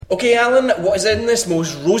Okay, Alan, what is in this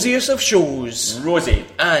most rosiest of shows? Rosie.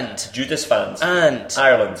 And. Judas fans. And.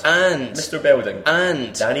 Ireland. And. Mr. Belding.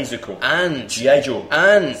 And. Danny Zuko. And. G.I. Joe.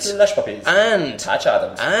 And. Slush Puppies. And. Patch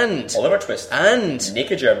Adams. And. Oliver Twist. And.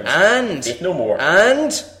 Naked Germans. And. Faith No More.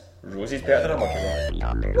 And. Rosie's better than a monkey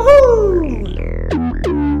rock.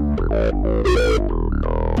 Woohoo!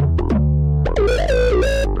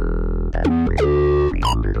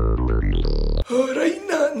 Alright,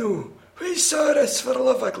 Nano. We saw this for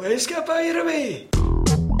love of Glasgow, by the way.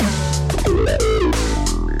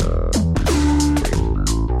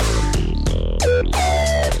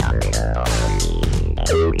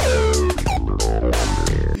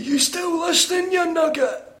 Are you still listening, you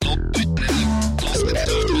nugget?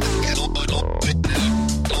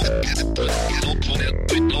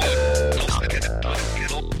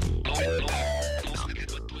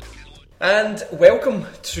 And welcome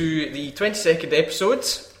to the 22nd episode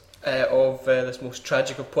of this most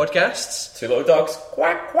tragic of podcasts. Two little dogs.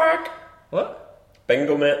 Quack, quack. What?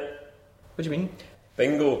 Bingo, mate. What do you mean?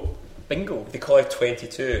 Bingo. Bingo? They call it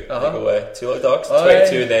 22. Uh-huh. They go, two little dogs. Oh,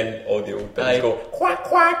 22, aye. and then all the old Aye. bingo go, quack,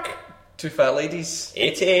 quack. Two fat ladies.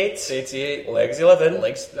 88. 88. Legs 11.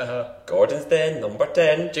 Legs. Gordon's Den, number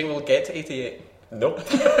 10. Do you think we'll get to 88? Nope.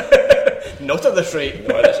 Not at this rate.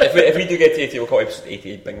 No, if we do get to 88, we'll call it episode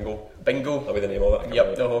 88 Bingo. Bingo. That'll be the name of it. I can't Yep,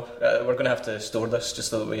 remember. no. We're going to have to store this just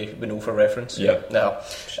so that we know for reference. Yeah. No.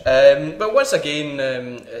 But once again,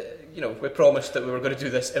 we promised that we were going to do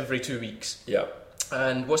this every 2 weeks. Yeah.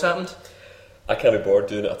 And what's happened? I can't be bored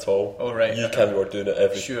doing it at all. Oh, right. You can't be bored doing it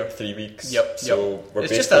every Sure. 3 weeks. Yep. So we're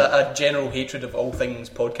it's just basically... a general hatred of all things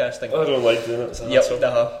podcasting. I don't like doing it. So Yep. so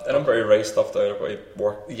And I've got to write stuff down. I've got to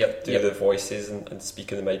work, Yep. do Yep. the voices and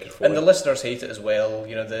speak in the microphone. And the listeners hate it as well.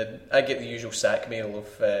 You know, I get the usual sack mail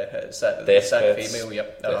of sack Death sack threats. mail.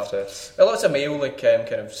 Yep. Death threats. Lots of mail like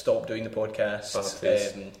kind of stop doing the podcast.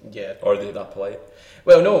 Please. Yeah. Or are they that polite?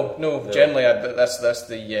 Well, no. Generally, that's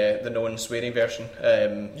the non-swearing version.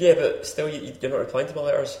 Yeah, but still, you're not replying to my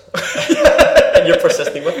letters. And you're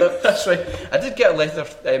persisting with it. That's right. I did get a letter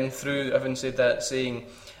through, having said that, saying,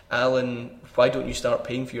 Alan, why don't you start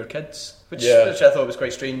paying for your kids? Which I thought was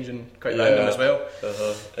quite strange and quite random as well.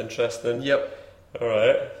 Interesting. Yep.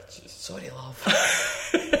 Alright. Sorry, love.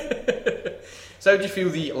 So how did you feel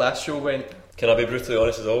the last show went? Can I be brutally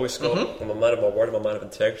honest as always, Scott? Mm-hmm. I'm a man of my word, I'm a man of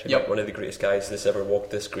integrity. Yep. One of the greatest guys that's ever walked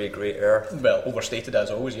this great earth. Well, overstated as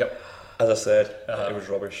always, yep. As I said, it was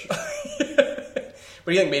rubbish. What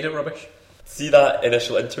do you think made it rubbish? See that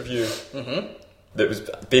initial interview? Mm-hmm. That was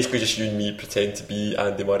basically just you and me pretend to be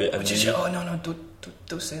Andy Murray and me. Oh no,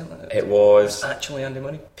 don't say it. It was Actually Andy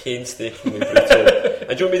Murray. painstakingly brutal. And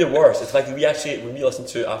do you know what made it worse? It's like when we listened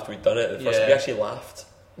to it after we'd done it, at first, we actually laughed.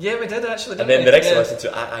 Yeah, we did actually, And didn't then we? the next time I listened to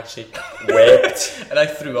it, I actually wept. And I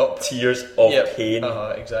threw up. Tears of pain.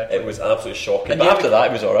 Exactly. It was absolutely shocking. And But you- after that,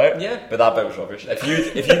 it was alright. Yeah. But that bit was rubbish. If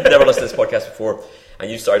you'd never listened to this podcast before, and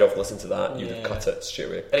you started off listening to that, you'd have cut it straight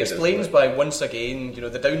away. It explains why, once again, the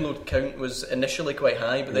download count was initially quite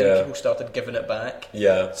high, but then people started giving it back.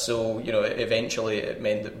 Yeah. So, eventually it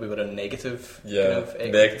meant that we were in negative. Yeah. Kind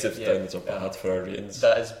of Negative downloads are bad for our ratings.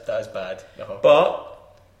 That is bad. But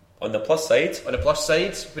on the plus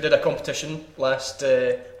side, we did a competition last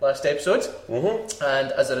episode,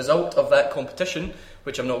 and as a result of that competition,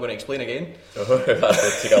 which I'm not going to explain again, that would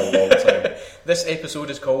take a long time. this episode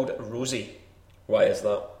is called Rosie. Why is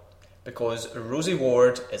that? Because Rosie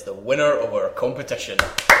Ward is the winner of our competition.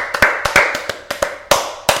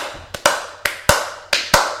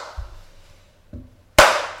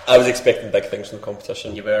 I was expecting big things from the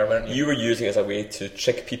competition. You were, weren't you? You were using it as a way to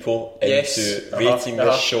trick people into Yes. rating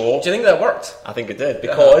this show. Do you think that worked? I think it did,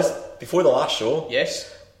 because before the last show,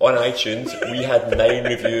 Yes. on iTunes, we had 9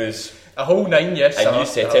 reviews. A whole 9, yes. And you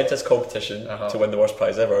said, to enter this competition to win the worst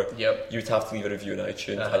prize ever, Yep. you'd have to leave a review on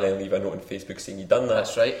iTunes and then leave a note on Facebook saying you'd done that.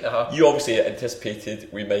 That's right. You obviously anticipated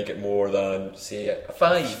we might get more than, say,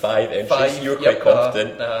 5 entries. Five, You were yep, quite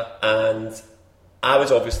confident. And I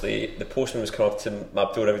was obviously, the postman was coming up to my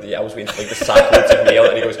door every day. I was waiting for the sackloads of mail,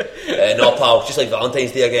 and he goes, no, pal, it's just like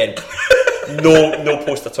Valentine's Day again. No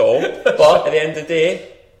post at all. But at the end of the day,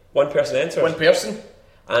 one person entered. One person.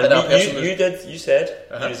 And you said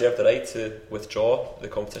Uh-huh. you reserved the right to withdraw the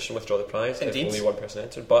competition, withdraw the prize. Indeed. If only one person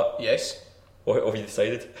entered. But Yes. what have you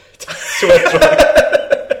decided to withdraw?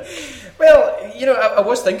 Well, I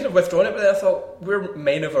was thinking of withdrawing it, but then I thought, we're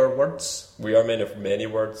men of our words. We are men of many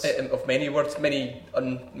words. Of many words, many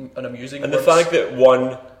unamusing And words. the fact that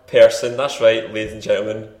one person, that's right, ladies and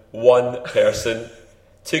gentlemen, one person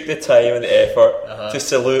took the time and the effort to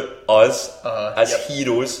salute us as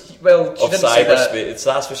heroes Well, she of didn't say that. cyberspace.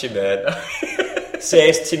 That's what she meant.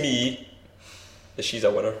 Says to me, that she's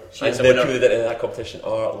a winner. She is and a the winner. people that did in that competition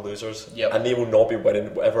are losers. Yep. And they will not be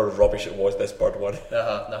winning whatever rubbish it was this bird won.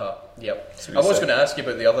 Yep. So I was going to ask you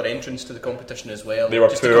about the other entrants to the competition as well. They were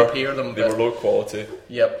just poor. to compare them. They were low quality.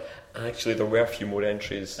 Yep. Actually, there were a few more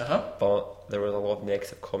entries, but there were a lot of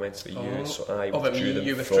negative comments about you, so I withdrew them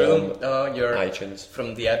you withdrew from them? Your iTunes.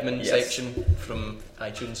 From the admin section from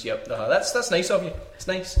iTunes, yep. That's nice of you. It's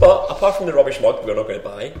nice. But apart from the rubbish mug we're not going to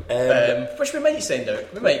buy, which we might send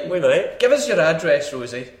out. We might. Give us your address,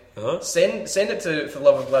 Rosie. Send it to For the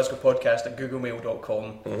Love of Glasgow podcast at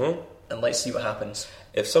googlemail.com and let's see what happens.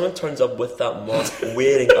 If someone turns up with that mug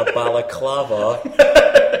wearing a balaclava,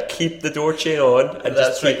 keep the door chain on and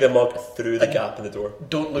just take the mug through the gap in the door.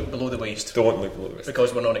 Don't look below the waist. Don't look below the waist.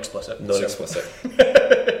 Because we're non-explicit. Non-explicit.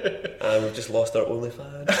 And we've just lost our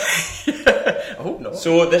OnlyFans. I hope not.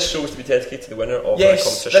 So this show is to be dedicated to the winner of our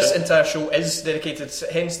competition. Yes, this entire show is dedicated,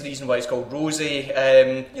 hence the reason why it's called Rosie.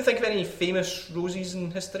 You think of any famous Rosies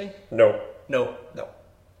in history? No.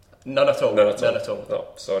 None at all. No,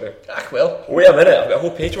 sorry. Well. Wait a minute, I've got a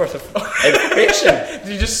whole page worth of information.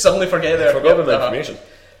 Did you just suddenly forget there? I forgot about my information.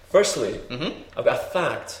 Firstly, I've got a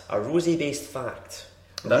fact, a Rosie-based fact.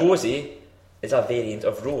 Rosie is a variant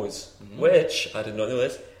of rose, which, I did not know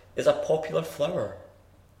this, is a popular flower.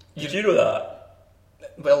 Did you know that?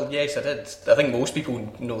 Well, yes, I did. I think most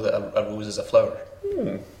people know that a rose is a flower.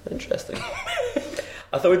 Interesting.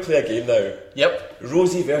 I thought we'd play a game now. Yep.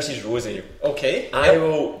 Rosie versus Rosie. Okay. I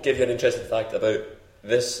will give you an interesting fact about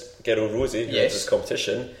this girl Rosie who enters this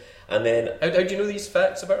competition, and then... How do you know these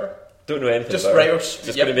facts about her? Don't know anything just about her.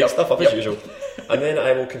 Just going to make stuff up as usual. And then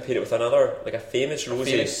I will compare it with another, like a famous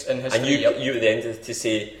Rosie. Famous in history, and you at the end to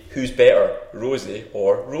say who's better, Rosie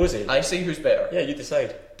or Rosie. I say who's better. Yeah, you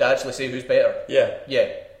decide. To actually say who's better. Yeah.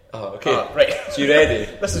 Okay. Right. So you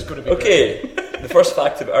ready? This is going to be great. The first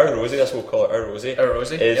fact about our Rosie, that's what we'll call it, our Rosie. Our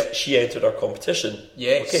Rosie, is she entered our competition.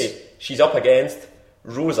 Yes. Okay. She's up against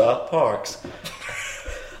Rosa Parks.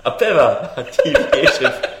 A bit of a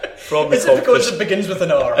deviation from the competition. Is it because it begins with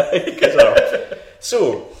an R?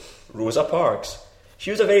 So, Rosa Parks. She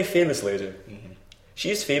was a very famous lady. She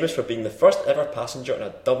is famous for being the first ever passenger on a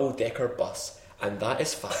double-decker bus, and that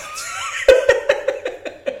is fact.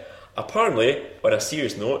 Apparently, on a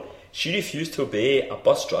serious note, she refused to obey a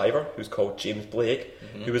bus driver who's called James Blake,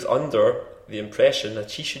 who was under the impression that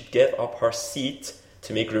she should give up her seat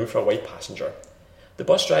to make room for a white passenger. The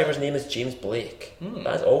bus driver's name is James Blake.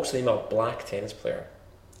 That's also the name of a black tennis player.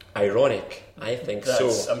 Ironic, I think so.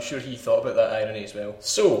 I'm sure he thought about that irony as well.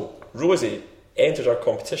 So, Rosie entered our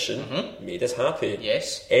competition, made us happy.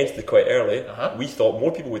 Yes. Entered it quite early. We thought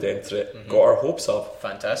more people would enter it, got our hopes up.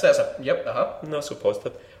 Fantastic. Not so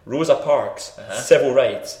positive. Rosa Parks, civil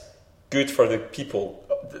rights, good for the people.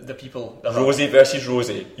 The people. Rosie versus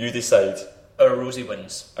Rosie, you decide. Our Rosie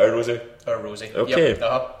wins. Our Rosie? Our Rosie. Okay.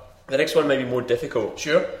 The next one might be more difficult.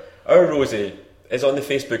 Sure. Our Rosie is on the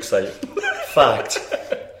Facebook site. Fact.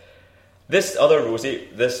 This other Rosie,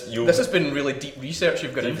 this has been really deep research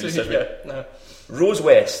you've got into here. Rose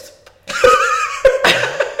West.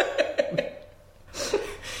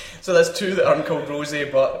 So that's two that aren't called Rosie,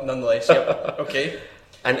 but nonetheless, yep. Okay.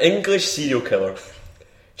 An English serial killer.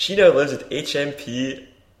 She now lives at HMP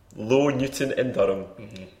Low Newton in Durham.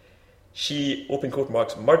 She, open quote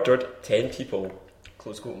marks, murdered 10 people.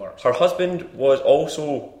 Close quote marks. Her husband was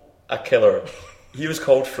also a killer. He was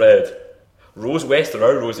called Fred. Rose West or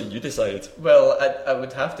our Rosie, you decide. Well, I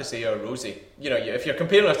would have to say our Rosie. You know, if you're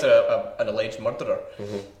comparing her to an alleged murderer,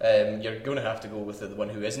 you're going to have to go with the one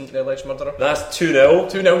who isn't the alleged murderer. That's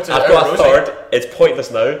 2-0. 2-0 to I've got a third. It's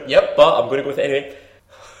pointless now. Yep. But I'm going to go with it anyway.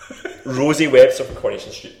 Rosie Webster from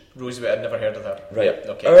Coronation Street. Rosie, I'd never heard of her. Right. Yep,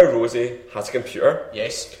 okay. Our Rosie has a computer.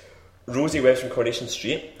 Yes. Rosie Webster from Coronation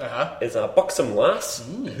Street is a buxom lass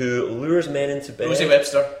who lures men into bed. Rosie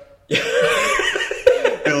Webster.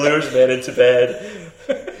 Who lures men into bed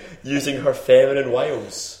using her feminine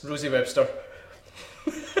wiles. Rosie Webster.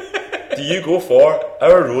 Do you go for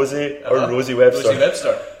our Rosie or Rosie Webster? Rosie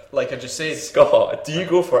Webster, like I just said. Scott, do you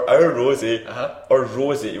go for our Rosie or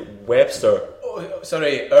Rosie Webster? Oh,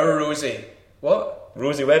 sorry, our Rosie. What?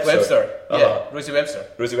 Rosie Webster. Yeah, Rosie Webster.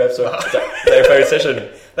 Rosie Webster. Is that your final decision?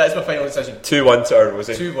 That is my final decision. 2-1 to our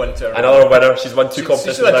Rosie. 2-1 to our Another winner. She's won 2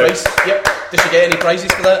 competitions now. Yep. Did she get any prizes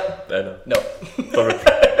for that? No.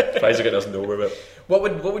 Prize are getting us nowhere with. What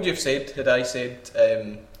would you have said had I said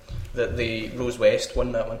that the Rose West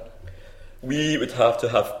won that one? We would have to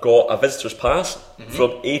have got a visitor's pass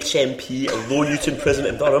from HMP Low Newton Prison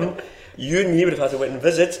in Durham. You and me would have had to went and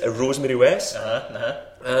visit Rosemary West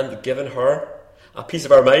and given her a piece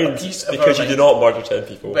of our minds because you do not murder 10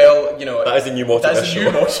 people. Well, you know, that is the new motto. That's the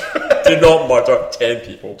new motto. Do not murder 10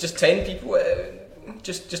 people. Just 10 people.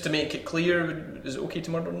 Just to make it clear, is it okay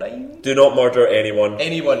to murder 9? Do not murder anyone.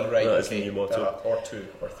 Anyone, right? That is okay. the new motto. Or 2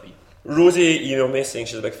 or 3. Rosie emailed me saying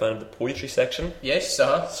she's a big fan of the poetry section. Yes,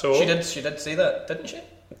 So she did say that, didn't she?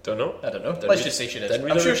 Don't know. I don't know. Let's just say she did. I'm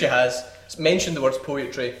really sure she has. It's mentioned the words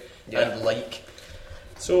poetry Yeah. and like.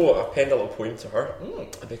 So I penned a little poem to her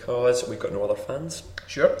because we've got no other fans.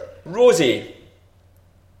 Sure. Rosie,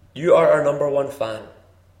 you are our number 1 fan.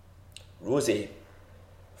 Rosie,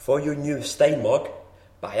 for your new Stein mug,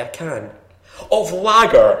 buy a can of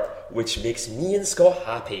lager, which makes me and Scott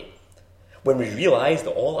happy. When we realise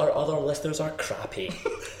that all our other listeners are crappy.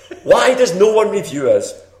 Why does no one review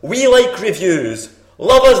us? We like reviews.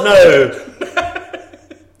 Love us now.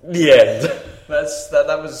 The end.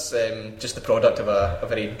 That was just the product of a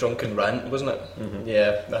very drunken rant, wasn't it? Mm-hmm.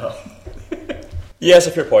 Yeah. Uh-huh. Yes,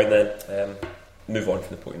 a fair point then. Move on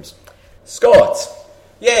from the poems. Scott,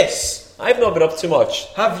 Yes. I've not been up too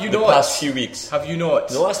much. Have you the not? past few weeks. Have you not?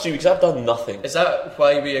 The last 3 weeks I've done nothing. Is that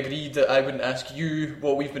why we agreed that I wouldn't ask you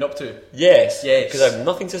what we've been up to? Yes. Yes. Because I have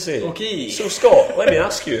nothing to say. Okay. So Scott, let me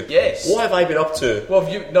ask you. Yes. What have I been up to? Well,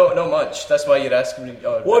 have you not much. That's why you're asking me.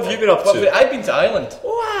 What have you been up to? I've been to Ireland.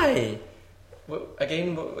 Why? Well,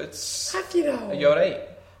 again, it's. Have you now? Are you all right?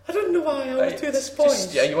 I don't know why I always do this point.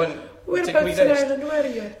 Yeah, you want. Take a wee Whereabouts in rest? Ireland? Where are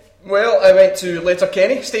you? Well, I went to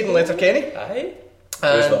Letterkenny. Stayed in Letterkenny. Aye.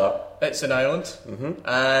 Where's And that? It's in Ireland. Mm-hmm.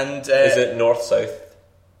 And Is it north, south?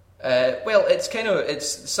 well,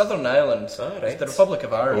 it's Southern Ireland. Ah, right. It's the Republic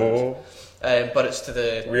of Ireland. Oh. But it's to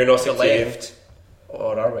the We're not to the sectarian. left,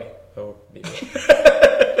 or are we? Oh, maybe.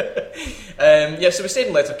 Yeah, so we stayed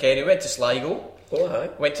in Letterkenny. We went to Sligo. Oh, aye.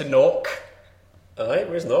 Went to Knock. Aye,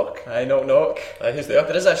 where's Knock? Aye, Knock. Aye, who's there?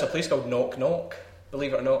 There is actually a place called Knock Knock.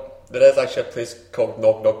 Believe it or not. There is actually a place called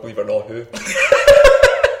Knock Knock, believe it or not, who?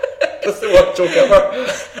 That's the worst joke ever.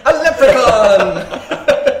 A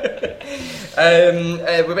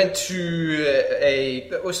leprechaun! We went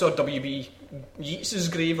to we saw W.B. Yeats's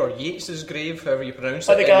grave, or Yeats's grave, however you pronounce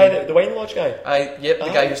it. The guy, the Wine Lodge guy? Yep, the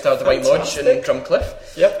guy who started the Wine Lodge in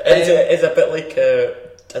Drumcliff. Yep, it's a bit like,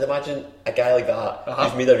 I'd imagine a guy like that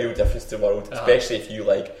who's made a real difference to the world, especially if you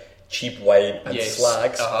like cheap wine and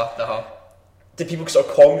slags. Do people sort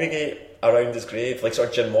of congregate around his grave, like sort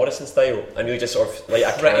of Jim Morrison style, and you just sort of light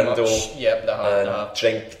a candle and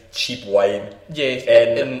drink cheap wine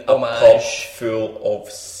in a pub full of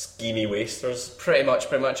schemy wasters? Pretty much.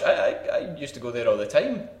 I used to go there all the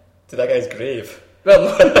time. To that guy's grave?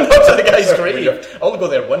 Well, not to the guy's grave. I'll go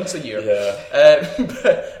there once a year. Yeah.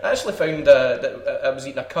 But I actually found that I was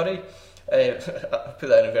eating a curry. I put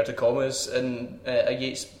that in inverted commas in a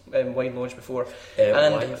Yates Wine Lodge before,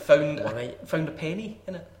 and found a penny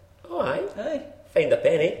in it. Oh, aye. Aye. Find a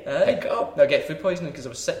penny. Aye. Pick it up. Now I get food poisoning because I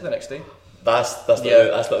was sick the next day. That's not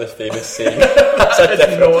the famous saying. That's a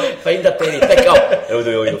different. Find a penny, pick up. It'll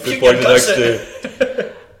do your food poisoning next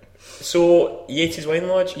day. So Yates' Wine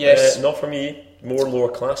Lodge. Yes. Not for me. More lower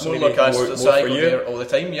class. More lower class. More So I for go you. there all the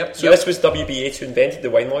time. Yep. So this was W.B. Yeats who invented the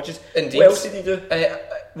wine lodges. Indeed. What else did he do?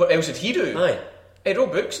 What else did he do? Aye. He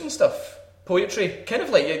wrote books and stuff. Poetry. Kind of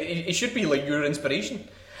like he should be like your inspiration.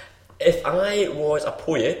 If I was a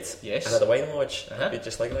poet Yes. and had a wine lodge, I'd be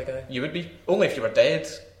just like that guy. You would be. Only if you were dead,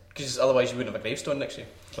 because otherwise you wouldn't have a gravestone next to you.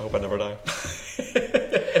 I hope I never die.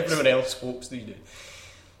 Everyone else hopes that you do.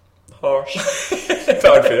 Harsh. It's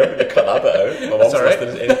unfair. You cut that bit out. My mum's alright.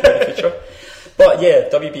 listening to anything in the future. But yeah,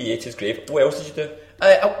 W.B. Yeats' grave. What else did you do?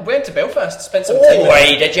 I went to Belfast, spent some time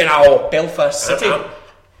why did you know? Belfast City.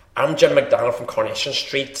 I'm Jim McDonald from Coronation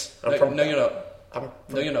Street. No, you're not.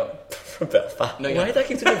 No, you're not. From Belfast. No, why did I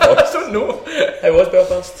keep to I Belfast? don't know. How was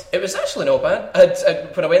Belfast? It was actually not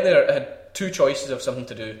bad. When I went there, I had two choices of something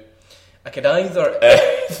to do. I could either...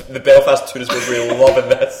 the Belfast tourists would be loving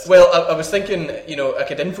this. Well, I was thinking, I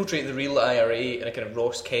could infiltrate the real IRA in a kind of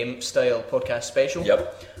Ross Kemp style podcast special.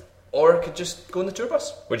 Yep. Or I could just go on the tour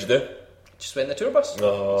bus. What'd you do? Just went on the tour bus.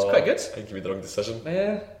 Oh, it's quite good. I think you made the wrong decision.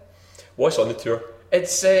 Yeah. What's on the tour?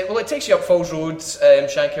 It's it takes you up Falls Road,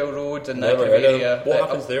 Shankill Road, and that Never kind of heard of area. them. What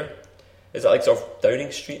happens there? Is it like sort of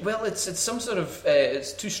Downing Street? Well, it's some sort of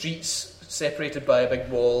it's two streets separated by a big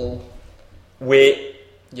wall. Wait.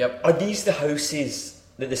 Yep. Are these the houses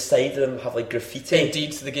that the side of them have like graffiti?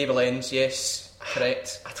 Indeed, the gable ends. Yes,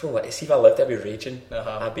 correct. I don't know. See, if I lived, I'd be raging.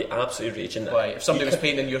 Uh-huh. I'd be absolutely raging. Why? If somebody was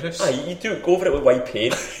painting in your house? You do go over it with white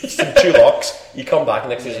paint. Some two locks. You come back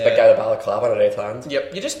next to there's a big guy with a balaclava and a red hand.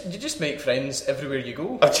 Yep. You just make friends everywhere you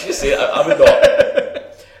go. I'm just saying. I would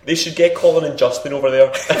not. They should get Colin and Justin over there.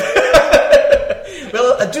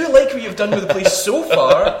 Well, I do like what you've done with the place so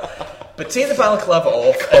far, but take the balaclava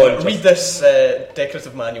off Colin and read this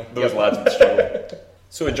decorative manual. Those lads would struggle.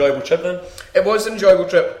 So enjoyable trip then? It was an enjoyable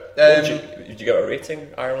trip. Would you give it a rating,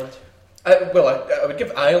 Ireland? I would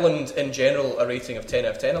give Ireland in general a rating of 10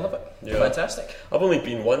 out of 10. I love it. Yeah. Fantastic. I've only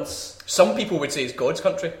been once. Some people would say it's God's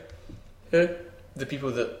country. Who? The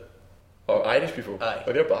people that... Oh, Irish people? Aye.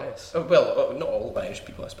 Oh, they're biased. Not all Irish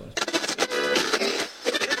people, I suppose.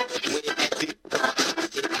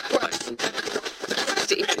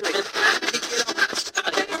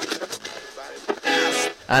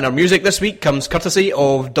 And our music this week comes courtesy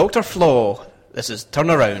of Dr. Flaw. This is Turn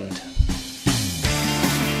Around.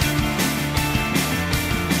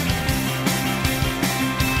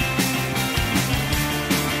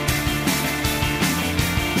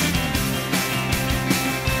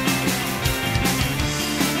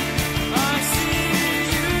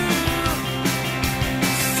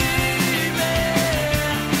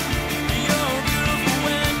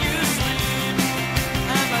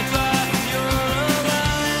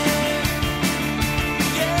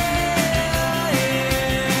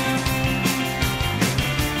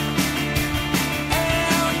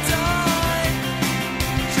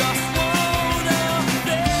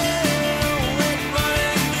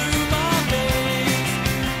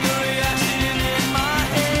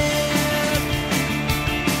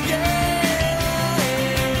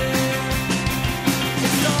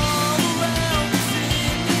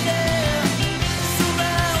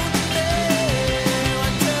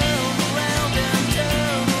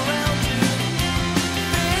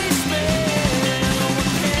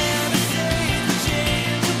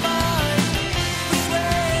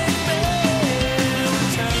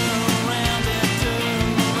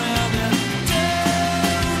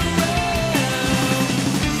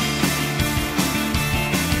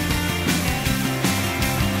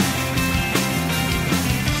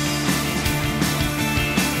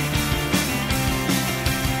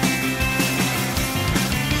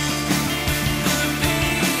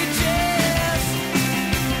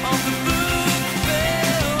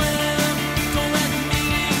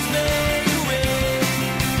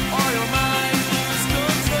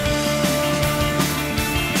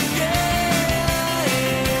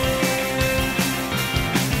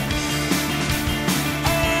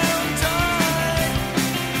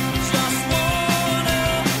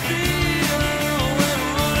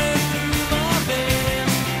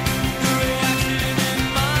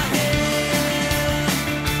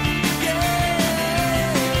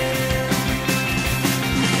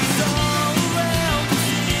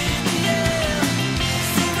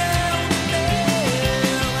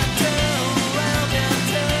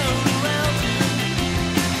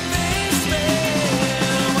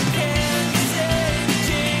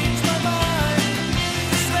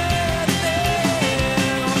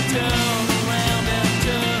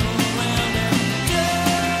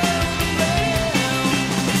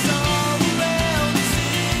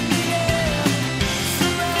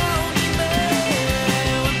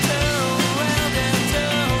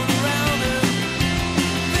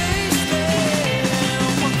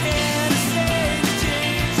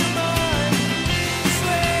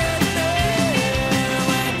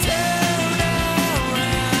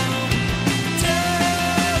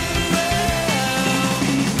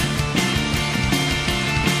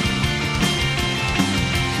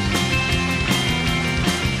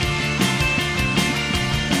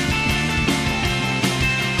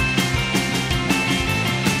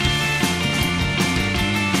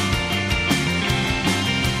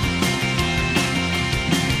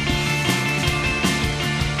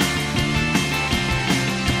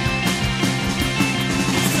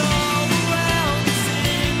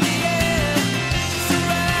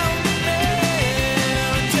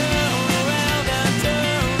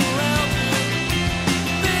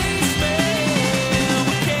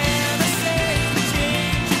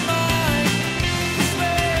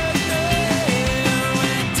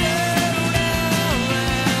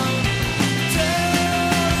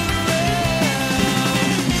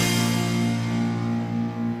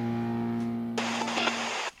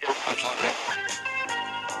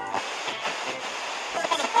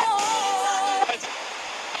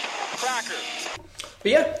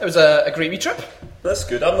 But yeah, it was a great wee trip. That's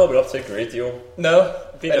good. I've not been up to a great deal. No.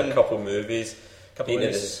 Been to a couple of movies. Been to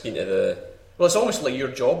the... Well, it's almost like your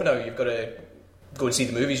job now. You've got to go and see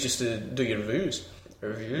the movies just to do your reviews.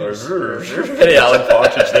 Very Alan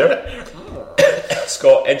Partridge there.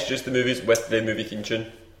 Scott, introduce the movies with the movie theme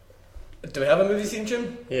tune. Do we have a movie theme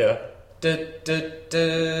tune? Yeah. It's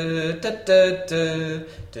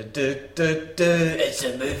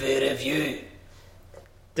a movie review.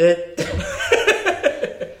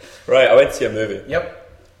 Right, I went to see a movie.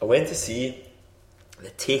 Yep. I went to see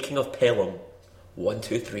The Taking of Pelham 1,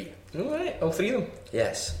 2, 3. Alright, all three of them?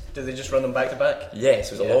 Yes. Did they just run them back to back?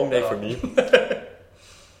 Yes, it was a long night for me.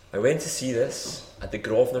 I went to see this at the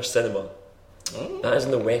Grosvenor Cinema. That is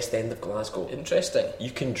in the West End of Glasgow. Interesting.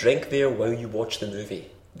 You can drink there while you watch the movie.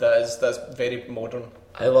 That's very modern.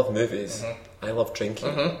 I love movies. I love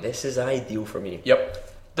drinking. This is ideal for me. Yep.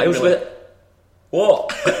 I was with... What?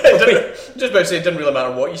 Just about to say, it doesn't really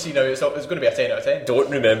matter what you see now, it's going to be a 10 out of 10. Don't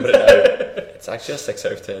remember it now. It's actually a 6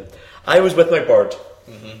 out of 10. I was with my bird.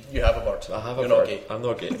 You have a bird. I have a You're bird. not gay. I'm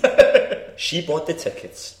not gay. She bought the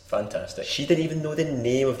tickets. Fantastic. She didn't even know the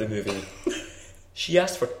name of the movie. She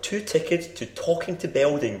asked for 2 tickets to Talking to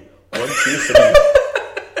Belding. 1, 2, 3.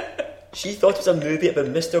 She thought it was a movie about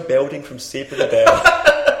Mr. Belding from Save the Bell.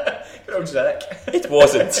 Good old Zach. It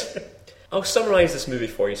wasn't. I'll summarise this movie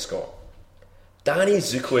for you, Scott. Danny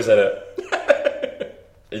Zuko is in it.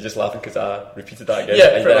 You're just laughing because I repeated that again. Yeah,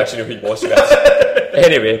 and you didn't actually know who he was, guys.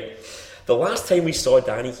 Anyway, the last time we saw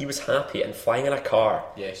Danny, he was happy and flying in a car.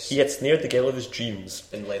 Yes. He had snared the girl of his dreams.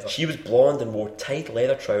 In leather. She was blonde and wore tight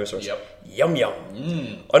leather trousers. Yep. Yum yum.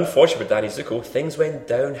 Unfortunately for Danny Zuko, things went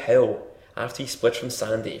downhill after he split from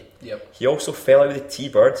Sandy. Yep. He also fell out with the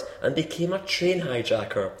T-Birds and became a train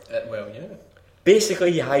hijacker. Well, yeah.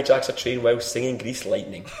 Basically, he hijacks a train while singing Grease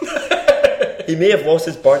Lightning. He may have lost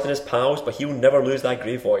his bird and his pals, but he'll never lose that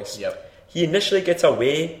grey voice. Yep. He initially gets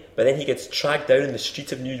away, but then he gets tracked down in the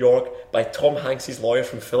streets of New York by Tom Hanks' lawyer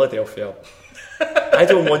from Philadelphia. I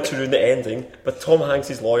don't want to ruin the ending, but Tom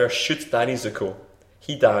Hanks' lawyer shoots Danny Zuko.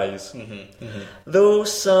 He dies.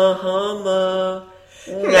 Those summer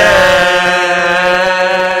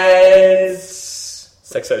nights.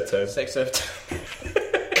 6 out of 10. 6 out of 10.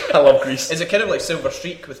 I love Grease. Is it kind of like Silver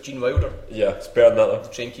Streak with Gene Wilder? Yeah, it's better than that though. The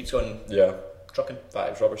train keeps going Yeah. trucking.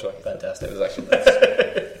 That is rubbish. Fantastic. It was actually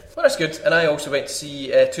Well, that's good. And I also went to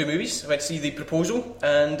see 2 movies. I went to see The Proposal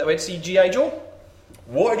and I went to see G.I. Joe.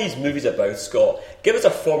 What are these movies about, Scott? Give us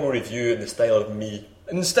a formal review in the style of me.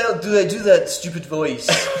 In the style, do I do that stupid voice?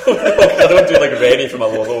 I don't do like Rennie from a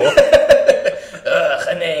Lolo.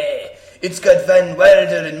 Honey, it's got Van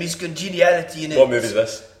Wilder and Miss Congeniality in it. What movie is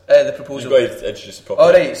this? The Proposal. You've got to introduce the properly.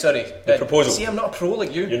 Alright, sorry. The Proposal. See, I'm not a pro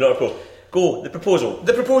like you. You're not a pro. Go, The Proposal.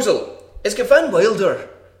 The Proposal. It's got Van Wilder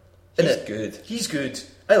in He's it. good. He's good.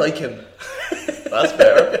 I like him. That's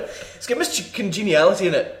better. It's got Miss Congeniality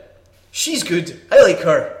in it. She's good. I like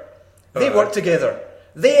her. They work together.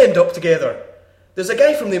 They end up together. There's a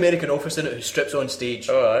guy from the American Office in it who strips on stage.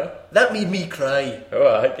 Alright. That made me cry.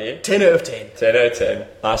 Alright, okay. 10 out of 10. 10 out of 10.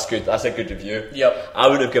 That's good. That's a good review. Yep. I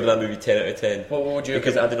wouldn't have given that movie 10 out of 10. What would you have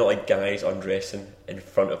Because given? I do not like guys undressing in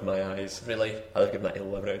front of my eyes. Really? I would have given that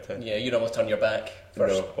 11 out of 10. Yeah, you almost turn your back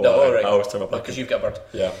first. No, alright. I always turn my back. Because you've got a bird.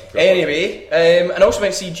 Yeah. Anyway, and I also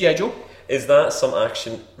went to see G.I. Joe. Is that some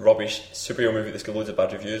action, rubbish, superhero movie that's got loads of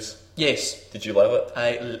bad reviews? Yes. Did you love it?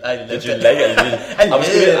 I lived Did you it. like it? I was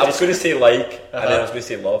lived going to say like, and then I was going to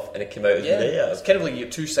say love, and it came out as Yeah, yeah. it's kind of like your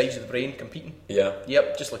 2 sides of the brain competing. Yeah.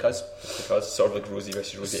 Yep, just like us. Because sort of like Rosie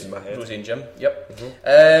versus Rosie in my head. Rosie and Jim. Yep.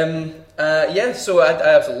 Yeah, so I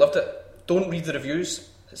absolutely loved it. Don't read the reviews.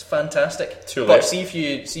 It's fantastic. Too but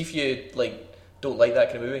late. see if you like don't like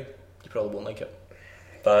that kind of movie, you probably won't like it.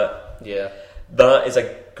 That is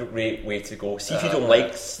a great way to go. See if you don't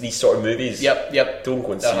like these sort of movies. Yep. Don't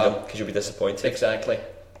go and see them because you'll be disappointed. Exactly.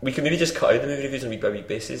 We can maybe just cut out the movie reviews on a week by week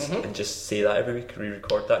basis and just say that every week.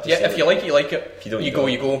 Re-record that. Yeah, if you like it, you like it. If you don't, you go.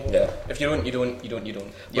 Yeah. If you don't, you don't.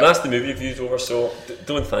 Well, that's the movie reviews over. So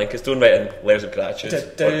don't thank us. Don't write in letters of gratitude. End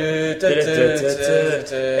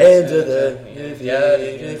of the movie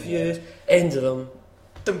reviews. End of them.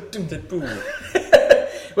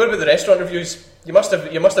 What about the restaurant reviews? You must have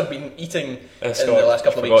been eating in the last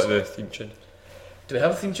couple of weeks. I forgot the theme tune. Do we have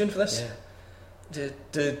a theme tune for this? Yeah. It's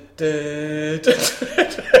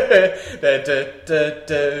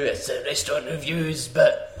the restaurant reviews,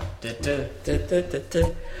 but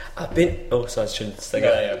I've been. Oh, sorry, I shouldn't sing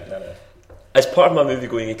it. No. As part of my movie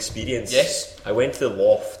going experience, Yes. I went to the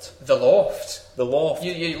Loft. The Loft. The Loft.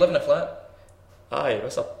 You live in a flat? Aye,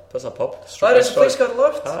 that's a pub. There's a place called a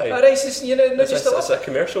Loft? Aye. Alright, it's just, not It's just a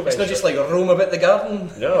commercial venture. It's not just like roam about the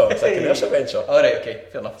garden? No, it's a commercial venture. Alright, okay,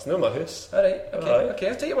 fair enough. It's not my house. Alright, Alright. okay,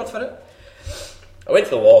 I'll take your word for it. I went to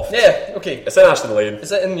the Loft. Yeah, okay. It's in Ashton Lane.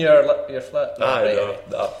 Is it in your flat? Aye,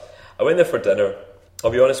 no. I went there for dinner.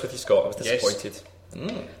 I'll be honest with you, Scott, I was Yes. disappointed.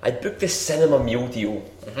 I booked this cinema meal deal.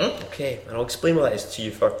 Okay, and I'll explain what that is to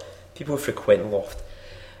you for people who frequent Loft.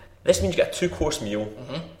 This means you get a 2-course meal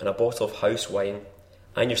and a bottle of house wine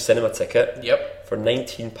and your cinema ticket for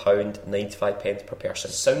 £19.95 per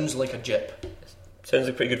person. Sounds like a jip. Sounds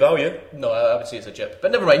like pretty good value. No, I would say it's a jip.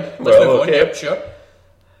 But never mind. Let's Well, move on. okay. Yep, sure.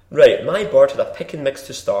 Right, my bird had a pick and mix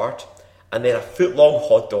to start and then a foot-long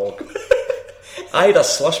hot dog. I had a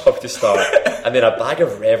slush puppy to start, and then a bag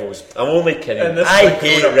of Revels. I'm only kidding. I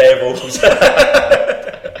hate Revels.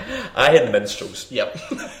 I had minstrels. Yep.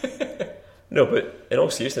 No, but in all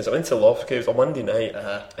seriousness, I went to Loft because it was a Monday night.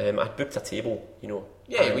 I'd booked a table, you know.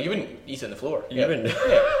 Yeah, well, you wouldn't eat on the floor. You wouldn't.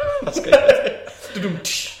 Yeah. That's good.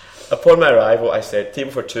 Upon my arrival, I said,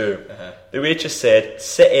 table for two. The waitress said,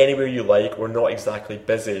 sit anywhere you like, we're not exactly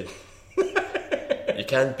busy. You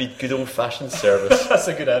can't beat good old-fashioned service. That's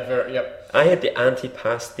a good advert, yep. I had the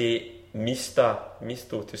antipasto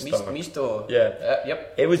misto to start. Misto. Yeah.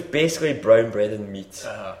 Yep. It was basically brown bread and meat.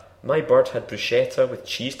 My bird had bruschetta with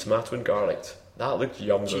cheese, tomato and garlic. That looked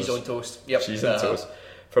yum. Cheese on toast. Yep. Cheese on toast.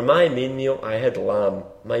 For my main meal, I had lamb.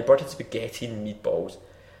 My bird had spaghetti and meatballs.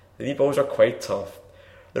 The meatballs are quite tough.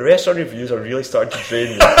 The restaurant reviews are really starting to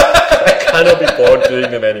drain me. I cannot be bothered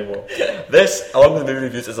doing them anymore. This, along with the movie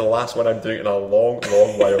reviews, is the last one I'm doing in a long,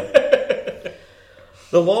 long while.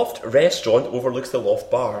 The Loft restaurant overlooks the Loft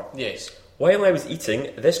bar. Yes. While I was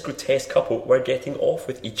eating, this grotesque couple were getting off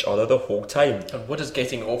with each other the whole time. And what does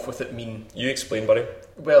getting off with it mean? You explain, buddy.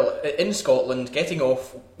 Well, in Scotland, getting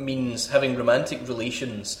off means having romantic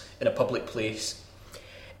relations in a public place.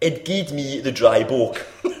 It gied me the dry boke.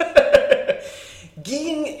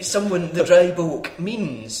 Giving someone the dry boke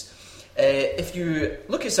means if you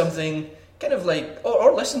look at something kind of like,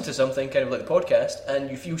 or listen to something kind of like the podcast,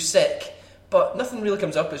 and you feel sick, but nothing really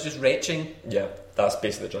comes up, it's just retching. Yeah, that's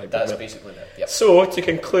basically the dry boke. That's basically that, yep. So, to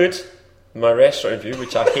conclude my restaurant review,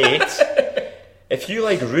 which I hate, if you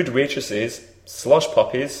like rude waitresses, slush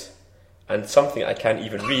puppies, and something I can't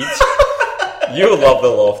even read, you'll love the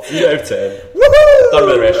Loft. 3 out of 10. Woohoo! Done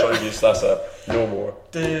with the restaurant reviews, that's it. No more.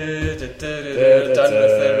 Done with the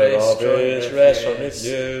restaurant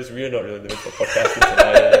reviews. We're not really in the middle of podcasting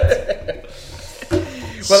tonight.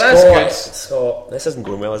 Well, that's good. Scott, this isn't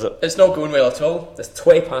going well, is it? It's not going well at all. It's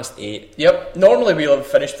 8:20. Yep. Normally we'll have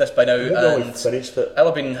finished this by now, we've finished it. I'll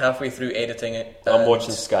have been halfway through editing it. I'm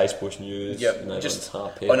watching Sky Sports News. Yep. Just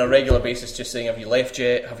happy on a regular basis, just saying, have you left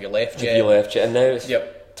yet? Have you left yet? Have you left yet? And now it's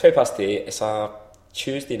 8:20. It's a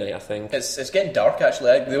Tuesday night, I think. It's getting dark,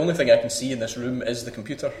 actually. The only thing I can see in this room is the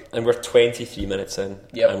computer. And we're 23 minutes in.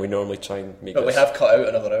 Yep. And we normally try and make But we have cut out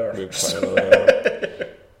another hour.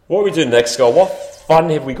 What are we doing next, Scott? What fun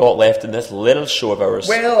have we got left in this little show of ours?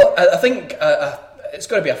 Well, I think it's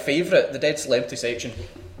got to be a favourite, the Dead Celebrity section.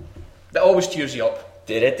 That always cheers you up.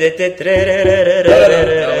 They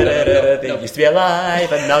used to be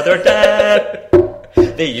alive and now they're dead.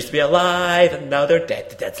 They used to be alive and now they're dead.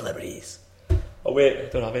 The Dead Celebrities. Oh wait, I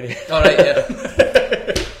don't have any. Alright, yeah.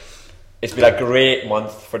 It's been a great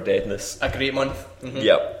month for deadness. A great month. Mm-hmm.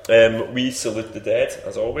 Yeah. We salute the dead,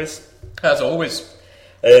 as always. As always.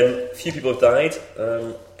 A few people have died.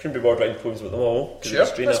 Couldn't be bothered writing poems about them all. Sure,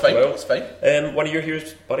 that's fine. That's fine. One of your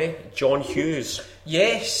heroes, buddy, John Hughes.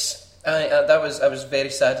 Yes, I was very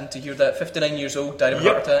saddened to hear that. 59 years old, died of a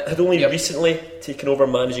heart attack. Had only recently taken over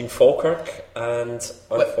managing Falkirk, and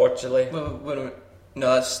unfortunately, wait a minute.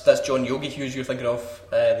 No, that's John Yogi Hughes you're thinking of,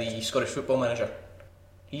 the Scottish football manager.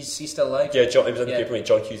 He's still alive. Yeah, John. It was in the paper.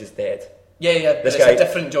 John Hughes is dead. Yeah. This guy, it's a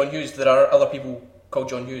different John Hughes. There are other people called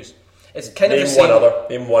John Hughes. It's kind of the same.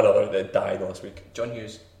 Name one other that died last week. John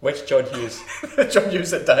Hughes. Which John Hughes? John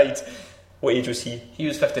Hughes that died. What age was he? He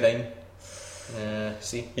was 59.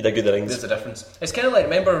 See? He did good innings. There's a difference. It's kind of like,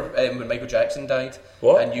 remember when Michael Jackson died?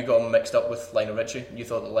 What? And you got him mixed up with Lionel Richie? You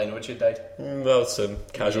thought that Lionel Richie had died? Well, some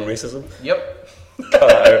casual racism. Yep. Cut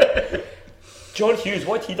that out. John Hughes,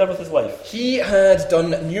 what had he done with his life? He had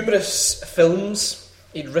done numerous films.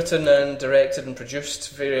 He'd written and directed and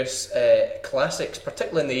produced various classics,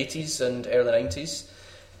 particularly in the 80s and early 90s.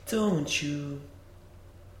 Don't you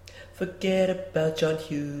forget about John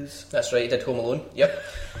Hughes. That's right, he did Home Alone, yep.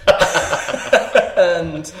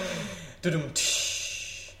 and...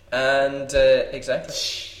 exactly.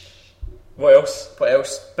 What else?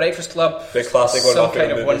 Breakfast Club. Big classic. One some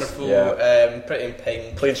kind of movies. Wonderful. Pretty in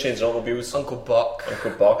Pink. Planes, Trains and Automobiles. Uncle Buck.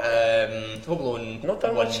 Home Alone. Not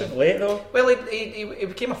that much of late though. Well, he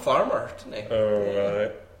became a farmer, didn't he? Oh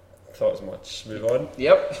right. Thought as much. Move on.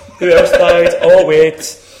 Yep. Who else died? Oh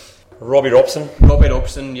wait. Robbie Robson.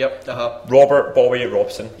 Yep. Robert Bobby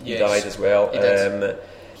Robson. He yes. died as well. He did.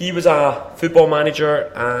 He was a football manager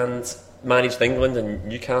and managed England and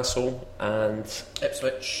Newcastle and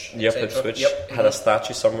Ipswich. Yep, Ipswich. Yep. Had a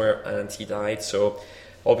statue somewhere and he died. So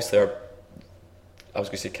obviously I was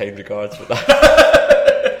going to say kind regards, but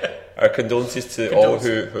our condolences to all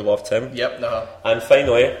who loved him. Yep. And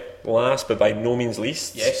finally, last but by no means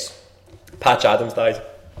least, yes, Patch Adams died.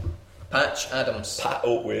 Patch Adams.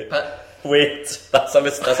 Wait. That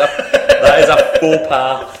is a faux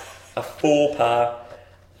pas. a faux pas.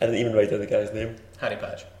 I didn't even write down the guy's name. Harry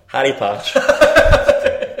Patch. Harry Patch.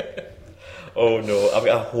 Oh no, I've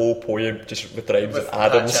got a whole poem just with rhymes With of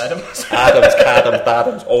Adams. Patch Adams, Cadams,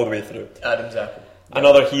 Dadams, all the way through. Adam's apple.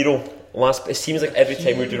 Another hero. It seems like every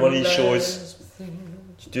time we're doing one of these shows,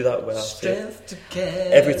 do that well.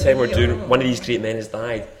 Every time we're doing one of these great men has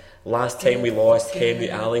died. Last time we lost Henry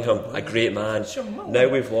Allingham, a great man. Now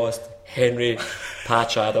we've lost Henry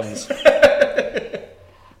Patch Adams.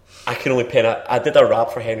 I can only pen it. I did a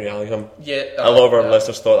rap for Henry Allingham. Yeah, a lot of our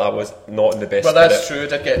listeners thought I was not in the best. Well, that's true. I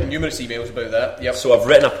did get numerous emails about that. Yep. So I've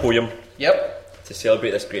written a poem. Yep. To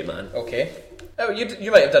celebrate this great man. Okay. Oh,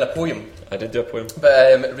 you might have done a poem. I did do a poem.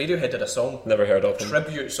 But Radiohead did a song. Never heard of them.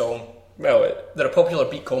 Tribute song. Well, they're a popular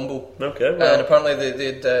beat combo. Okay. Well. And apparently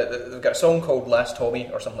they've got a song called Last Tommy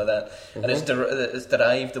or something like that. Mm-hmm. And it's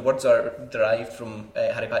derived. The words are derived from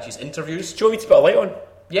Harry Patch's interviews. Do you want me to put a light on?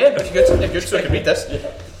 Yeah, if you're good. If you're good, so I can read this.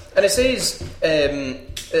 Yeah. And it says,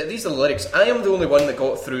 these are the lyrics. I am the only one that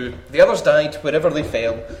got through. The others died wherever they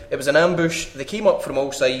fell. It was an ambush. They came up from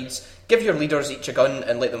all sides. Give your leaders each a gun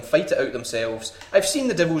and let them fight it out themselves. I've seen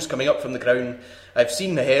the devils coming up from the ground. I've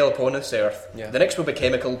seen the hell upon this earth. Yeah. The next will be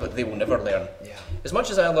chemical, but they will never learn. Yeah. As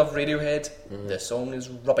much as I love Radiohead, this song is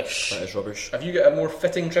rubbish. That is rubbish. Have you got a more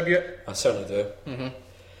fitting tribute? I certainly do. Mm-hmm.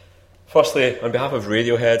 Firstly, on behalf of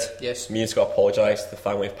Radiohead, yes, me and Scott apologise to the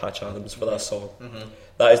family of Patch Adams for that song. Mm-hmm.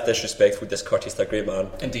 That is disrespectful, discourteous to a great man.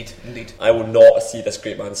 Indeed, indeed. I will not see this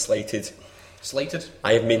great man slighted. Slighted?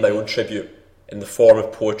 I have made my own tribute in the form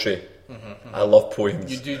of poetry. Mm-hmm. I love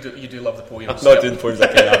poems. You do love the poems. I'm not doing poems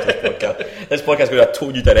again after this podcast. This podcast is going to a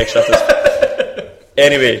total new direction after this.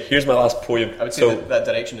 Anyway, here's my last poem. I would say that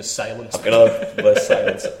direction is silence. I've got another list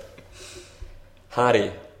silence.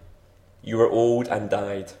 Harry, you were old and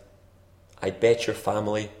died. I bet your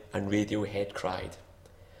family and Radiohead cried.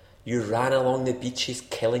 You ran along the beaches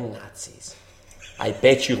killing Nazis. I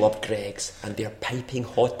bet you loved Greggs and their piping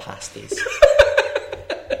hot pasties.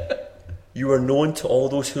 You were known to all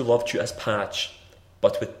those who loved you as Patch,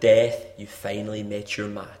 but with death you finally met your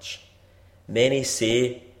match. Many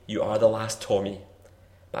say you are the last Tommy,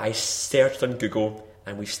 but I searched on Google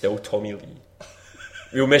and we've still Tommy Lee.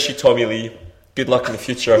 We'll miss you, Tommy Lee. Good luck in the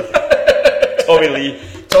future. Tommy Lee.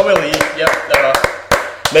 Tommy Lee, yep.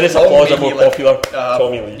 Minutes applause are more popular.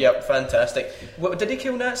 Tommy Lee. Yep, fantastic. Did he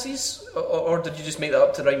kill Nazis, or did you just make that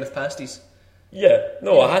up to rhyme with pasties? Yeah,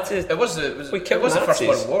 no, I had to. It was the First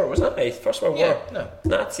World War, wasn't it? First World War. No.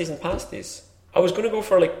 Nazis and pasties. I was going to go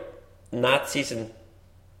for like Nazis and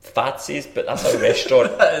fatsies, but that's a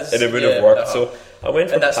restaurant and it wouldn't have worked. So I went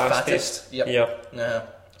for and that's pasties. Fattest. Yep. Yeah.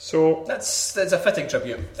 So that's a fitting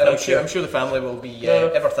tribute, and I'm sure the family will be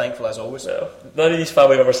ever thankful as always. Yeah. None of these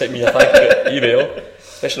family have ever sent me a thank you email,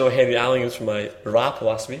 especially not Henry Allingham's from my rap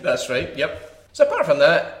last week. That's right. Yep. So apart from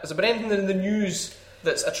that, has there been anything in the news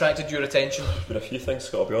that's attracted your attention? There's been a few things,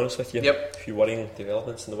 Scott, I'll be honest with you. Yep. A few worrying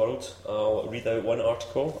developments in the world. I'll read out one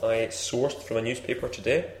article I sourced from a newspaper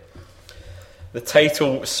today. The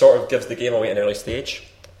title sort of gives the game away at an early stage.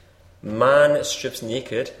 Man strips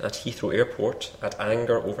naked at Heathrow Airport at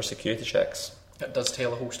anger over security checks. That does tell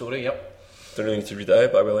the whole story, yep. Don't really need to read it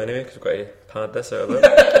out, but I will anyway, because we've got to pad this out of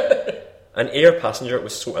there. An air passenger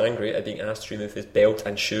was so angry at being asked to remove his belt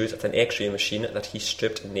and shoes at an X-ray machine that he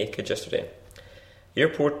stripped naked yesterday.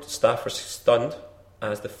 Airport staff were stunned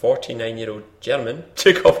as the 49-year-old German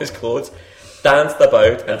took off his clothes, danced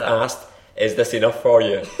about and asked, "Is this enough for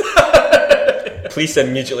you?" Police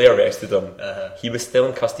immediately arrested him. He was still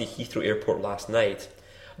in custody at Heathrow Airport last night.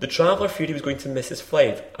 The traveller feared he was going to miss his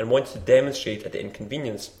flight and wanted to demonstrate at the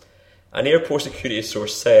inconvenience. An airport security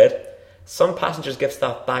source said, "Some passengers give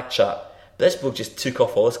staff back chat, but this bloke just took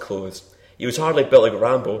off all his clothes. He was hardly built like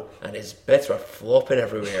Rambo, and his bits were flopping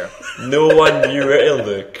everywhere. No one knew where to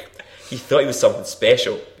look. He thought he was something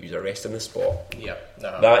special. He was arrested on the spot."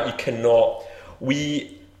 That you cannot.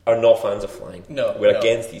 We are not fans of flying. We're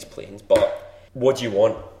against these planes, but what do you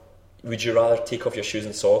want? Would you rather take off your shoes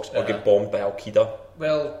and socks or get bombed by Al Qaeda?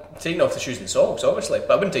 Well, taking off the shoes and socks, obviously,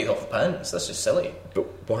 but I wouldn't take off the pants. That's just silly. But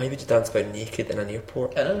why would you dance about naked in an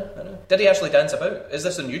airport? I know. Did he actually dance about? Is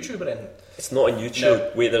this on YouTube or anything? It's not on YouTube.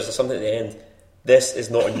 No. Wait, there's something at the end. This is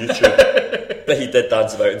not on YouTube. But he did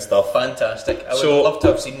dance about and stuff. Fantastic. I would love to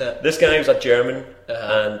have seen that. This guy was a German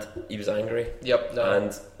and he was angry. Yep.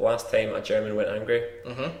 And last time a German went angry,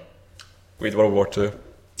 with World War II.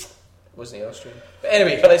 Wasn't he Austrian? But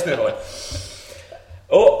anyway, let's move on.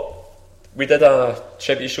 Oh, we did a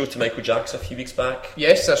tribute show to Michael Jackson a few weeks back.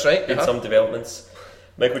 Yes, that's right. Been some developments.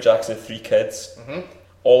 Michael Jackson had 3 kids.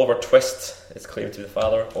 Oliver Twist is claimed to be the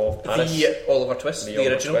father of Paris. The Oliver Twist, the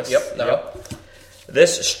original. Twist. Yep.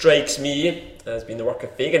 This strikes me has been the work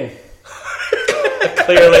of Fagin.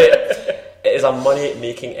 Clearly, it is a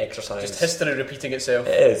money-making exercise. Just history repeating itself.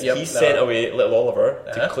 It is. Yep, He sent away little Oliver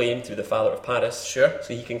to Uh-huh. claim to be the father of Paris. Sure.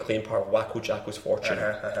 So he can claim part of Wacko Jacko's fortune.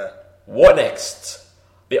 Uh-huh. What next?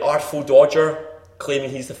 The artful Dodger claiming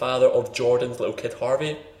he's the father of Jordan's little kid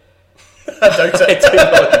Harvey. I doubt it. I do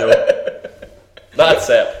not know. That's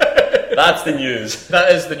it. That's the news.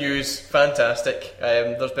 That is the news. Fantastic.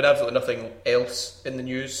 There's been absolutely nothing else in the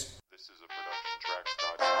news. This is a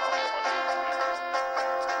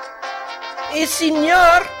productiontracks.com. Hey,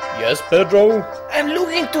 senor, Yes, Pedro. I'm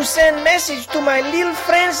looking to send message to my little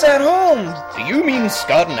friends at home. Do you mean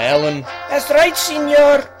Scott and Alan? That's right,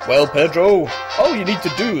 senor. Well, Pedro, all you need to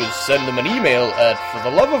do is send them an email at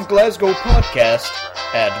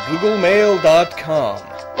fortheloveofglasgowpodcast@googlemail.com.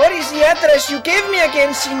 What is the address you gave me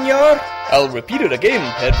again, senor? I'll repeat it again,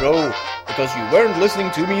 Pedro, because you weren't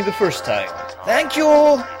listening to me the first time. Thank you.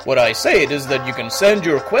 What I said is that you can send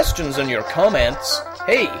your questions and your comments.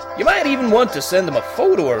 Hey, you might even want to send them a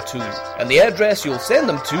photo or two, and the address you'll send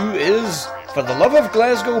them to is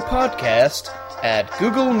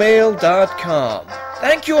fortheloveofglasgowpodcast@googlemail.com.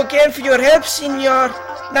 Thank you again for your help, senor.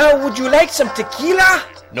 Now, would you like some tequila?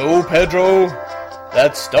 No, Pedro,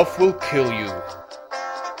 that stuff will kill you. This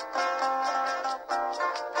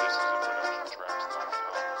is a productiontracks.com.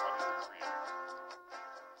 Audio Freedom.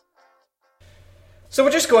 So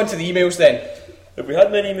we'll just go into the emails then. Have we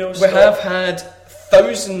had many emails? We have had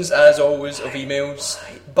thousands, as always, of emails.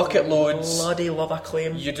 Bucket loads. Bloody love a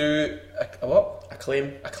claim. You do a what? A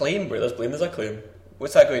claim. A claim? Where there's blame, there's a claim.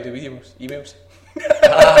 What's that going to do with emails?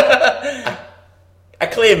 A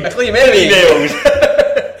claim. A claim, anyway. Emails.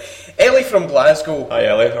 Ellie from Glasgow. Hi,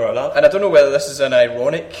 Ellie. How are that? And I don't know whether this is an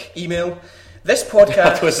ironic email. This I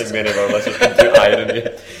podcast... don't think many of our listeners can do irony.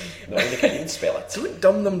 No, they can't even spell it. Don't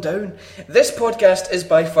dumb them down. This podcast is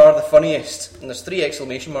by far the funniest. And there's 3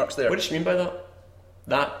 exclamation marks there. What does she mean by that?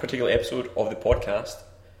 That particular episode of the podcast,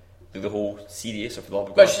 the whole series of the Love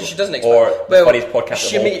of Well, Glasgow, she doesn't explain. or the funniest podcast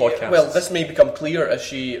she of all may, podcasts. Well, this may become clear as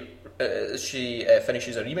she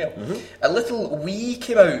finishes her email. Mm-hmm. A little wee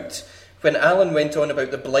came out when Alan went on about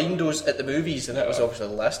the blindos at the movies, and that was obviously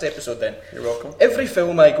the last episode then. You're welcome. Every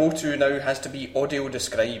film I go to now has to be audio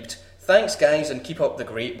described. Thanks, guys, and keep up the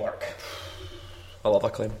great work. I love a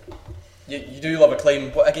claim. You do love a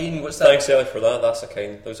claim. What again? What's that? Thanks, Ellie, for that.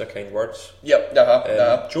 Those are kind words. Yep.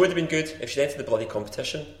 Jo would have been good if she'd entered the bloody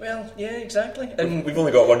competition. Well, yeah, exactly. And We've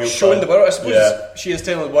only got one real showing fan. the world. I suppose Yeah. she is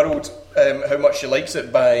telling the world how much she likes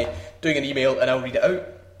it by doing an email, and I'll read it out.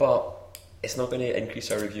 But it's not going to increase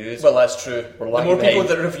our reviews. Well, that's true. We're The lagging more people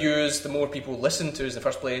behind. that review us, the more people listen to us in the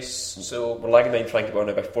first place. So, We're lagging behind Frankie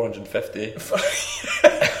Bourne by 450.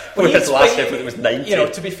 Well, Whereas he's- the last episode it was 90. you know,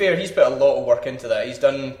 to be fair, he's put a lot of work into that. He's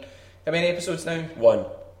done how many episodes now? One.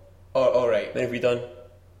 Oh, all right, Many have we done?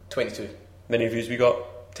 22, Many reviews we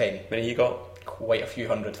got? 10, Many you got? quite a few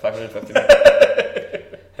hundred. 550.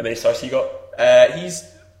 How many stars he got? He's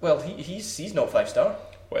not 5-star.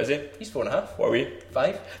 What is he? He's 4.5, What are we?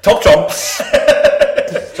 5. Top trumps!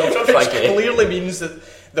 Top trumps, Which Frankie. clearly means that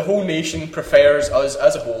the whole nation prefers us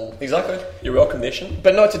as a whole. Exactly. You're welcome, nation.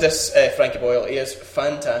 But not to diss Frankie Boyle, he is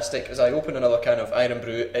fantastic. As I open another can of Iron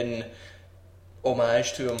Brew in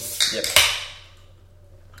homage to him. Yep.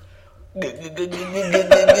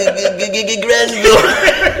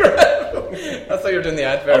 I thought you were doing the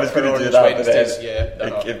advert I was for going to do Orange that, but Wednesdays. then Yeah, no,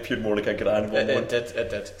 no. it appeared more like a grand It moment.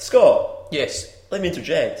 did. Scott, Yes. let me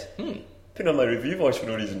interject. Putting on my review voice for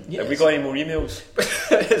no reason. Yes. Have we got any more emails?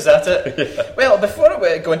 Is that it? Well, before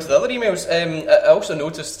I go into the other emails, I also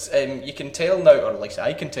noticed you can tell now, or at least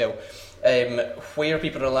I can tell, where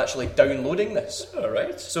people are actually downloading this.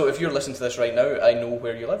 Alright. So if you're listening to this right now, I know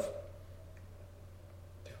where you live.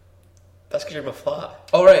 That's because you're my flat.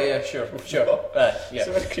 Oh, right, yeah, sure. Yeah.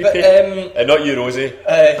 So creepy. But, And not you, Rosie.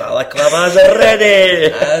 Balaclavas are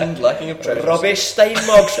ready! and lacking of trousers. Rubbish Stein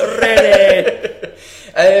mugs are ready!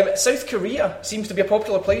 South Korea seems to be a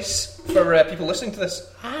popular place for people listening to this.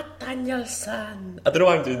 Daniel-san. I don't know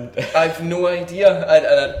what I'm doing. I've no idea,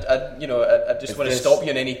 I just want to this- stop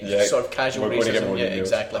you in any yeah, sort of casual we're going to get racism. more Yeah, emails.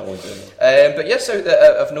 exactly. I won't do that. But yes,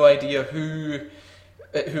 I've no idea who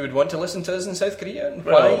would want to listen to us in South Korea and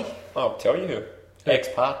why. Well, I'll tell you who.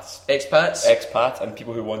 Expats. Expats. Expats and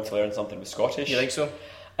people who want to learn something with Scottish. You think so?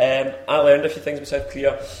 I learned a few things about South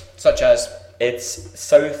Korea. Such as. It's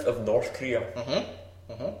south of North Korea.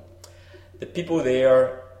 The people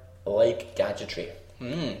there like gadgetry.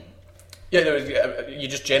 Yeah, no, you're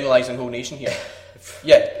just generalising the whole nation here.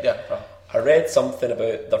 yeah. I read something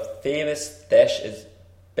about their famous dish is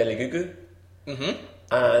billy gugu.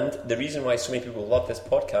 And the reason why so many people love this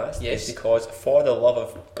podcast Yes. is because For the Love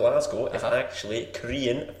of Glasgow is actually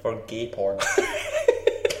Korean for gay porn.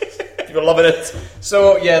 People are loving it.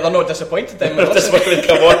 So yeah, they're not disappointed then. when This listening. one,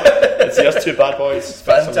 come on. It's just two bad boys.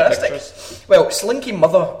 Fantastic. Well, Slinky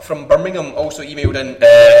Mother from Birmingham also emailed in.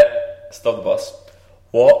 Stop the bus.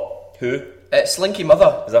 What? Who? Slinky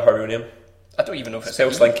Mother. Is that her real name? I don't even know if it's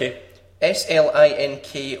Spell Slinky.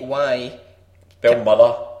 SLINKY Spell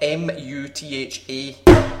mother. MUTHA.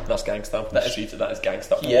 That's gangsta. That is- That is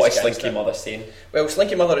gangsta. He What is is Slinky gangsta. Mother saying? Well,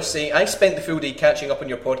 Slinky Mother is saying, I spent the full day catching up on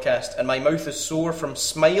your podcast and my mouth is sore from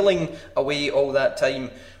smiling away all that time.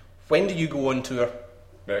 When do you go on tour?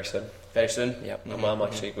 Very soon. Very soon? Yep. I'm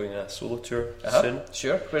actually going on a solo tour Uh-huh. soon.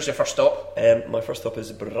 Sure. Where's your first stop? My first stop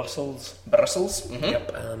is Brussels. Brussels.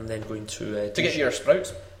 Yep. I'm then going to To get your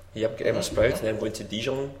sprouts. Yep, get my sprout, and then I'm going to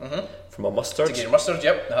Dijon for my mustard. To get your mustard,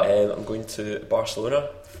 yep. Uh-huh. I'm going to Barcelona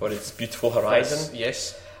for its beautiful horizon,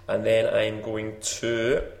 Yes. and then I'm going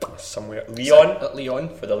to somewhere Leon At Leon.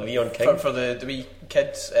 for the Leon King, For the wee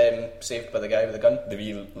kids saved by the guy with the gun. the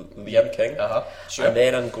wee Leon King. Uh-huh. Sure. And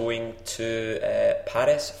then I'm going to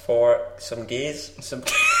Paris for some gays. Some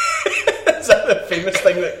is that the famous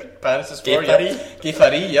thing that Paris is for? Gay Yep. Paris. Gay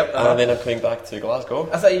Paris, yep. Uh-huh. And then I'm coming back to Glasgow.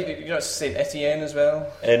 I thought you're not Saint Etienne as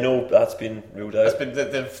well. No, that's been ruled out. That's been,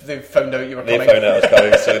 they've found out you were They coming. found out I was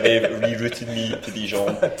coming, so they've rerouted me to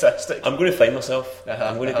Dijon. Fantastic. I'm going to find myself. Uh-huh,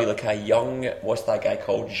 I'm going to be like a young, what's that guy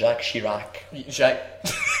called? Jacques Chirac. Jacques,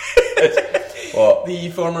 What? the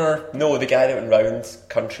former. No, the guy that went round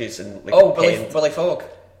countries and like. Oh, penned- Willie Fogg.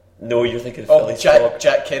 No, you're thinking of Oh, Philly Fogg.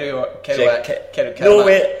 Jack Kerouac. No,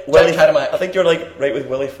 wait, Willie. Jack Kerouac. I think you're like right with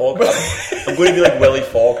Willie Fogg. I'm going to be like Willie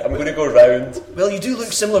Fogg. I'm going to go round. Well, you do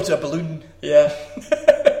look similar to a balloon. Yeah.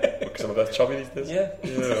 Because I'm a bit chubby these days. Yeah.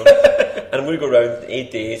 And I'm going to go around in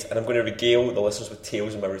 8 days, and I'm going to regale the listeners with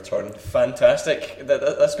tales of my return. Fantastic.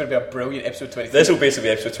 That's going to be a brilliant episode 23. This will basically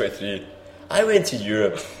be episode 23. I went to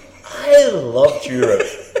Europe. I loved Europe.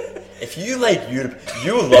 If you like Europe,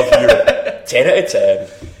 you'll love Europe. 10 out of 10.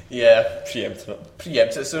 Yeah. Preempting it.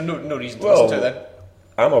 Preempted, so no reason to Well, listen to it then.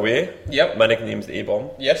 I'm away. Yep. My nickname's the A-Bomb.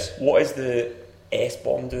 Yes. What is the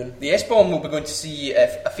S-Bomb doing? The S-Bomb will be going to see A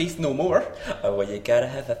Faith No More. Oh, well, you gotta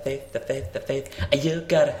have the faith, the faith, the faith. You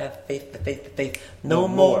gotta have faith, the faith, the faith. No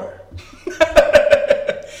more.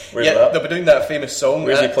 Where's Yeah, that? they'll be doing that famous song.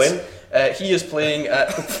 Where's he playing? He is playing at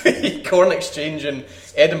the Corn Exchange in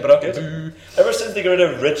Edinburgh. Good. Boo. Ever since they got rid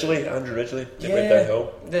of Ridgely, Andrew Ridgely, they went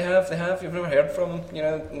downhill. They have. You've never heard from them, you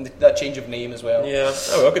know, and that change of name as well. Yeah.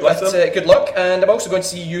 Oh, well, good luck to But them. good luck, and I'm also going to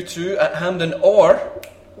see you two at Hampden or.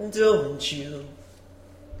 Don't you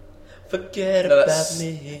forget No, about that's-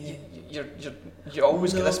 me. You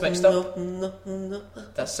always get this mixed up. No.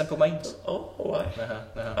 That's Simple Minds. Oh, why?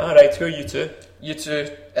 Uh-huh. Alright, who are you two? You two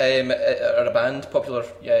are a band, popular,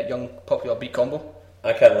 young popular beat combo.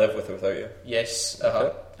 I can't live with or without you. Yes.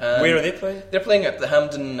 Okay. And Where are they playing? They're playing at the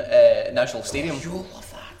Hampden National Stadium. You'll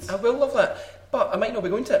love that. I will love that, but I might not be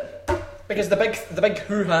going to it because the big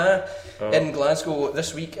hoo-ha in Glasgow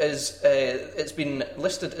this week is it's been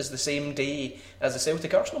listed as the same day as the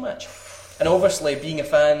Celtic Arsenal match, and obviously being a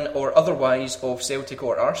fan or otherwise of Celtic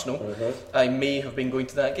or Arsenal, I may have been going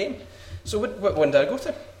to that game. So what one did I go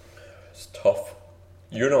to? It's tough.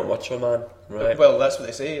 You're not much of a man, right? Well, that's what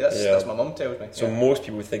they say. That's Yeah. my mum tells me. So Yeah. most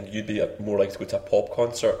people think you'd be more likely to go to a pop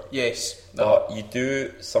concert. Yes, But you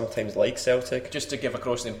do sometimes like Celtic just to give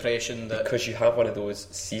across the impression that because you have one of those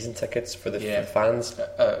season tickets for the Yeah. fans.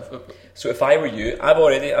 uh, So if I were you,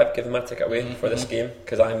 I've given my ticket away for this game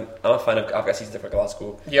because I'm a fan of. I've got a season ticket for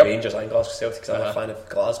Glasgow Yep. Rangers and Glasgow Celtic because I'm a Uh-huh. fan of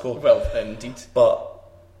Glasgow. well, indeed. But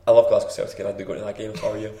I love Glasgow Celtic and I'd be going to that game if I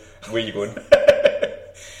were you. Where are you going?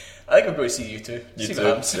 I think I'm going to see you two. You see too.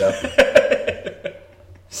 what happens. Yeah.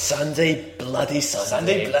 Sunday bloody Sunday.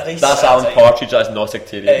 Sunday bloody That's Sunday. Alan Partridge as not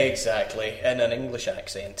sectarian. Exactly, in an English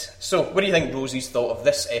accent. So, what do you think Rosie's thought of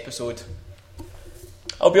this episode?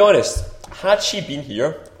 I'll be honest, had she been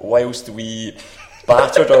here whilst we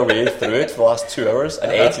battered our way through it for the last 2 hours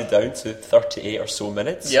and edited down to 38 or so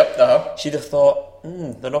minutes, Yep, she'd have thought,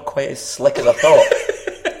 they're not quite as slick as I thought.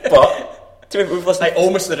 But we've listened. I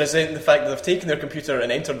almost resent the fact that they've taken their computer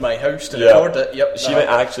and entered my house to Yeah. record it. Yep, She might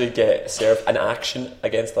actually get served an action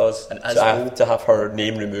against us An to ASVO. have her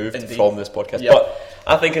name removed Indeed. from this podcast. Yep. But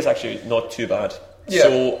I think it's actually not too bad. Yeah.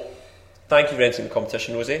 So, thank you for entering the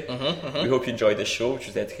competition, Rosie. We hope you enjoyed this show, which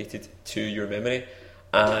was dedicated to your memory.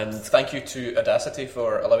 And Thank you to Audacity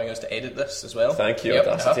for allowing us to edit this as well. thank you, Yep,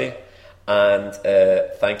 Audacity. And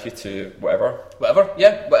thank you to whatever. Whatever,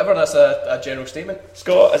 whatever, that's a general statement.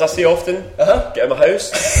 Scott, as I say often, Uh-huh. get in my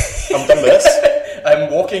house. I'm done with this.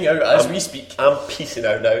 I'm walking out as we speak. I'm peacing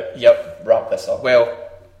out now. Yep. Wrap this up. Well,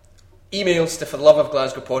 emails to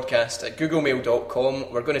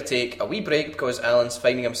fortheloveofglasgowpodcast@googlemail.com. We're going to take a wee break because Alan's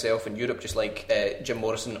finding himself in Europe just like Jim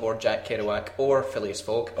Morrison or Jack Kerouac or Phileas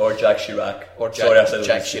Fogg. Or Jack Chirac. Or Sorry, I said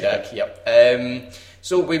Jack Chirac, yep.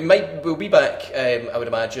 So we'll be back, I would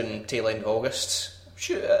imagine, tail end of August. I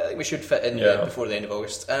think we should fit in before the end of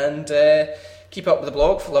August. And keep up with the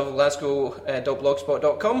blog for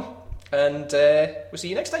loveofglasgow.blogspot.com. And we'll see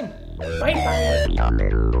you next time. Bye.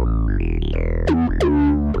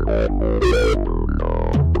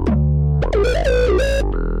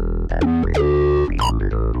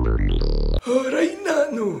 Alright,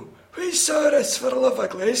 Nat, no. We saw this for love of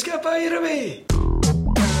Glasgow, by the way.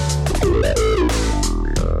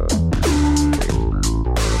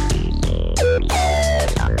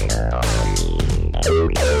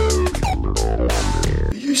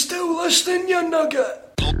 Are you still listening, you nugget?